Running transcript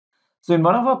So in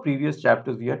one of our previous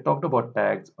chapters, we had talked about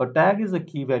tags. A tag is a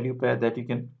key value pair that you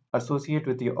can associate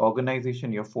with your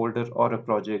organization, your folder, or a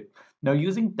project. Now,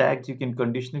 using tags, you can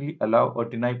conditionally allow or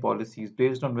deny policies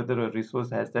based on whether a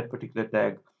resource has that particular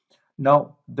tag.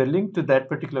 Now, the link to that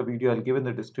particular video I'll give in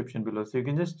the description below, so you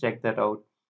can just check that out.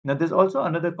 Now, there's also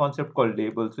another concept called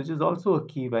labels, which is also a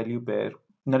key value pair.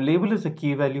 Now, label is a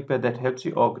key value pair that helps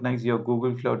you organize your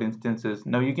Google Cloud instances.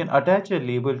 Now, you can attach a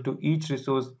label to each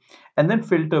resource and then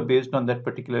filter based on that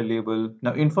particular label.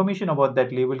 Now, information about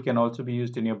that label can also be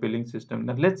used in your billing system.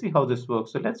 Now, let's see how this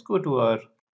works. So, let's go to our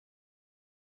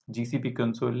GCP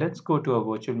console. Let's go to our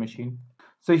virtual machine.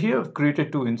 So here I've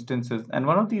created two instances, and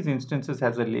one of these instances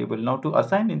has a label. Now to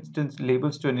assign instance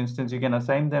labels to an instance, you can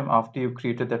assign them after you've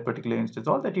created that particular instance.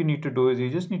 All that you need to do is you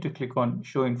just need to click on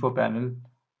Show Info panel,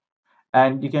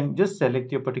 and you can just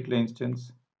select your particular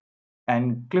instance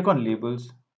and click on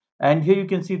Labels. And here you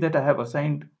can see that I have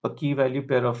assigned a key value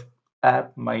pair of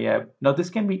app, my app. Now this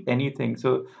can be anything.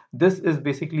 So this is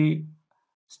basically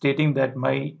stating that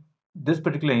my this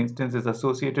particular instance is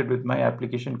associated with my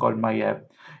application called my app.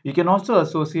 You can also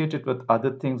associate it with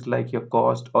other things like your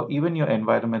cost or even your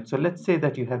environment. So let's say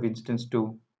that you have instance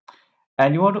 2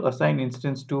 and you want to assign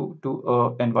instance 2 to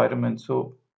a environment.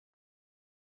 So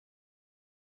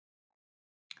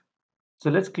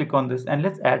let's click on this and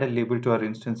let's add a label to our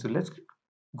instance. So let's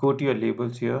go to your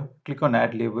labels here, click on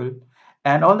add label,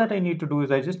 and all that I need to do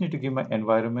is I just need to give my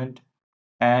environment,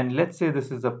 and let's say this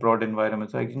is a prod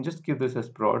environment. So I can just give this as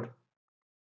prod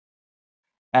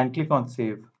and click on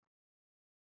save.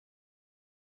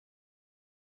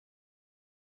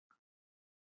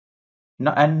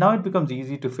 Now it becomes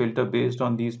easy to filter based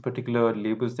on these particular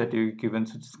labels that you're given.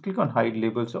 So just click on hide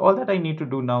labels. So all that I need to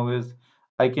do now is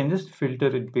I can just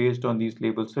filter it based on these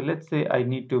labels. So let's say I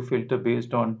need to filter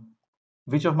based on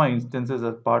which of my instances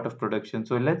are part of production.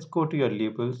 So let's go to your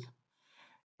labels,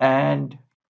 and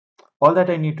all that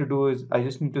I need to do is I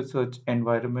just need to search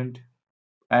environment,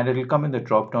 and it will come in the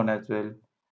drop down as well.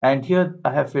 And here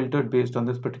I have filtered based on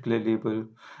this particular label.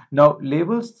 Now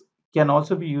labels can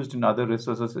also be used in other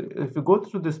resources. If you go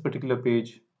through this particular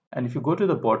page and if you go to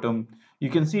the bottom, you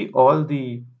can see all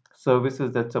the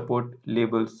services that support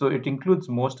labels. So it includes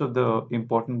most of the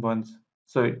important ones.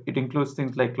 So it includes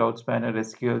things like Cloud Spanner,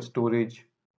 SQL, storage,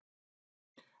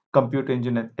 compute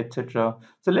engine, etc.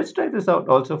 So let's try this out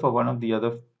also for one of the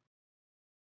other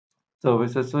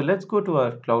services. So let's go to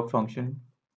our cloud function.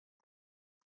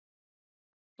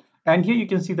 And here you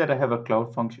can see that I have a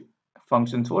cloud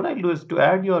function. So what I'll do is to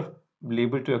add your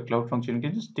label to a cloud function, you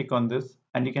can just click on this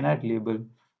and you can add label.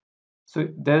 So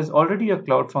there's already a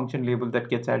cloud function label that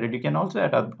gets added. You can also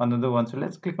add another one. So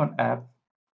let's click on app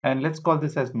and let's call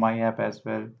this as my app as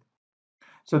well.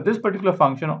 So this particular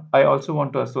function I also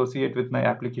want to associate with my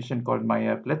application called my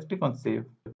app. Let's click on save.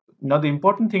 Now the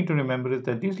important thing to remember is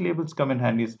that these labels come in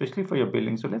handy, especially for your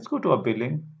billing. So let's go to our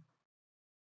billing.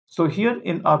 So here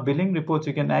in our billing reports,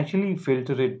 you can actually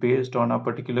filter it based on our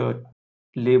particular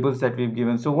labels that we've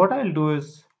given. So what I'll do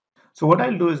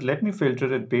is let me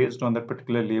filter it based on that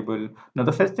particular label. Now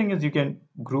the first thing is you can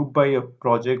group by a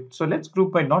project. So let's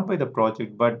group by not by the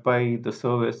project, but by the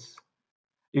service.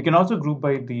 You can also group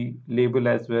by the label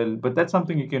as well, but that's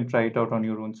something you can try it out on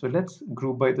your own. So let's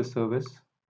group by the service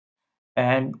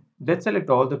and let's select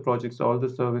all the projects, all the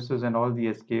services and all the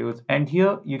SKUs. And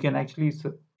here you can actually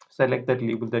select that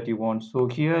label that you want. So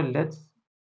here let's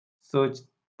search,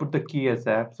 put the key as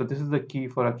app. So this is the key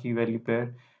for our key value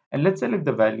pair. And let's select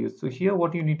the values. So here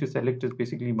what you need to select is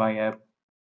basically my app.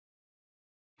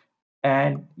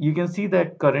 And you can see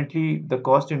that currently the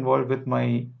cost involved with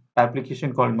my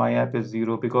application called my app is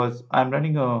 0 because I'm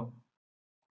running a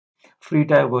free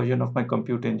tier version of my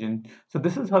compute engine. So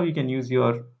this is how you can use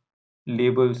your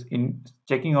labels in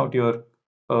checking out your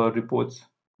reports,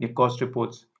 your cost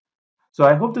reports. So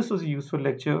I hope this was a useful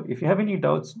lecture. If you have any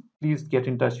doubts, please get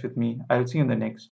in touch with me. I'll see you in the next.